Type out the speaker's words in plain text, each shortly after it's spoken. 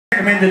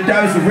recommended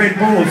dose of Red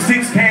Bull of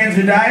 6 cans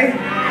a day.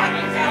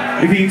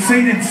 If he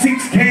exceeded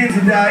 6 cans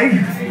a day,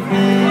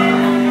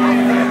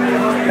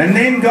 and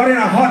then got in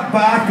a hot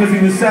bath because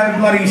he was so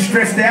bloody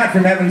stressed out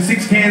from having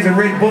 6 cans of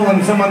Red Bull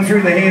and someone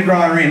threw the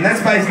hairdryer in.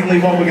 That's basically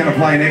what we're going to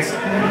play next.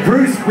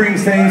 Bruce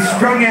Springsteen,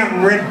 strung out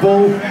in Red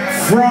Bull,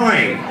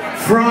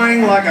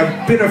 frying like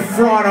a bit of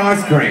fried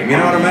ice cream, you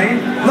know what I mean?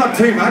 Not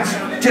too much,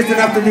 just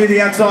enough to do the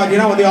outside, you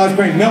know, with the ice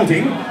cream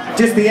melting,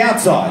 just the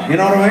outside, you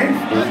know what I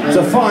mean? It's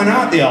a fine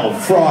art, the old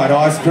fried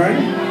ice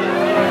cream.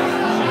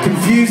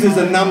 Confuses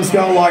a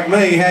numbskull like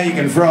me how you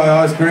can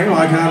fry ice cream.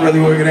 I can't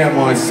really work it out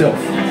myself.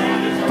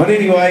 But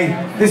anyway,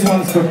 this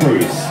one's for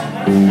Bruce.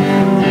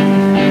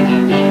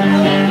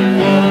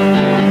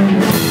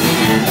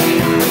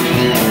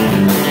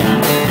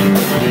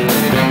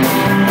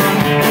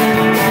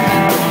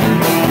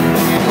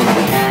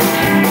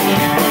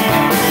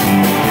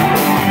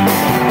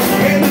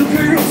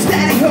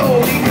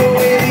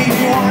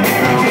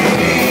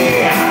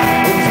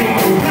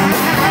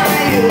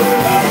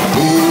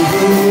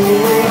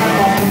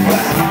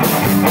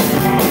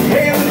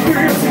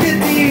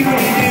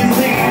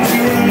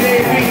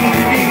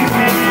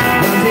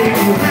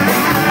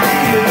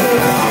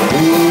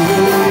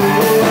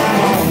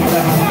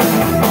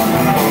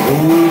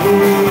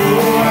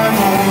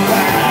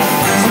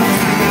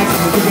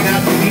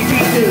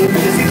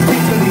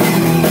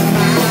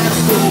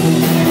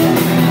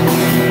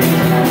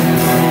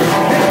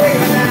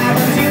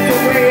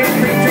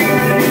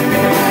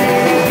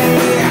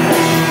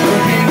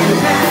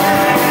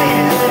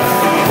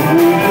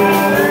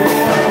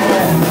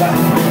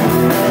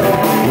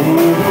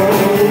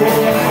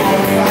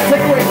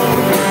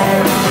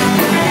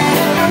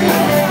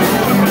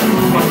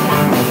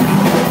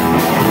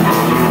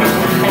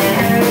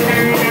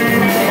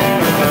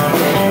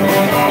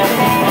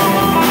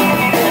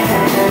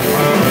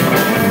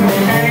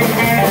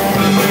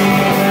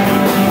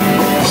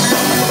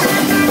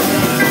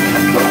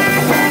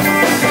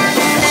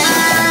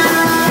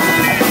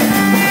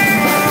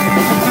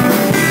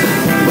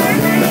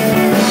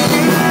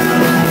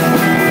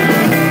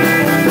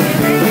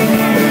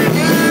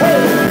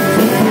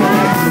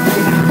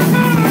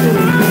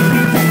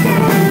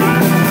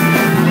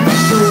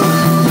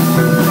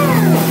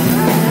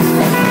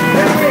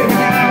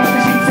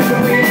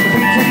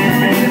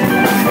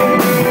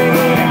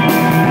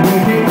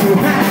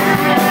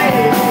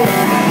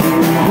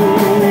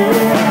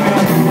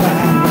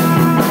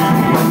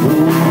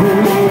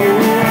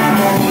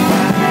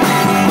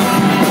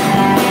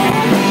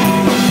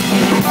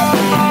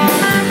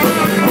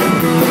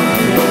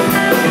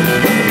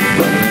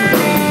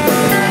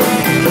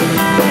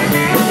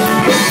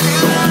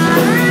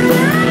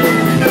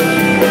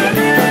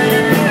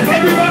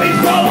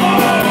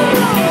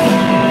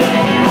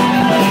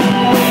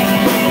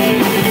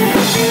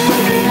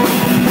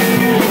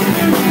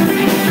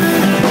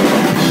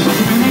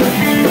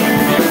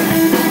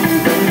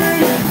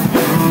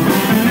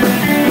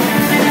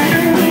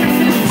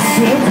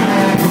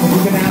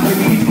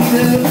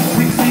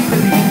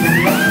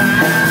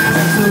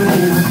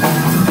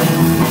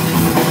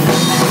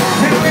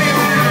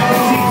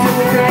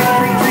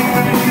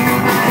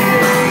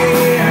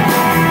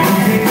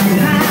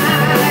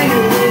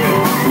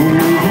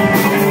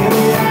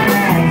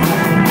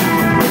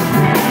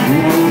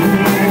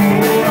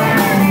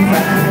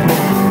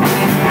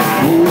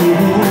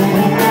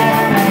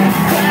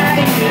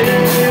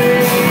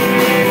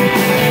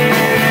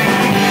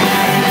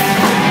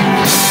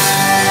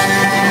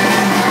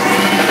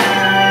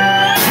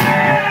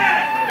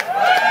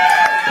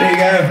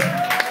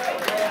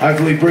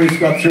 Hopefully Bruce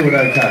got through it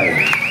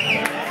okay.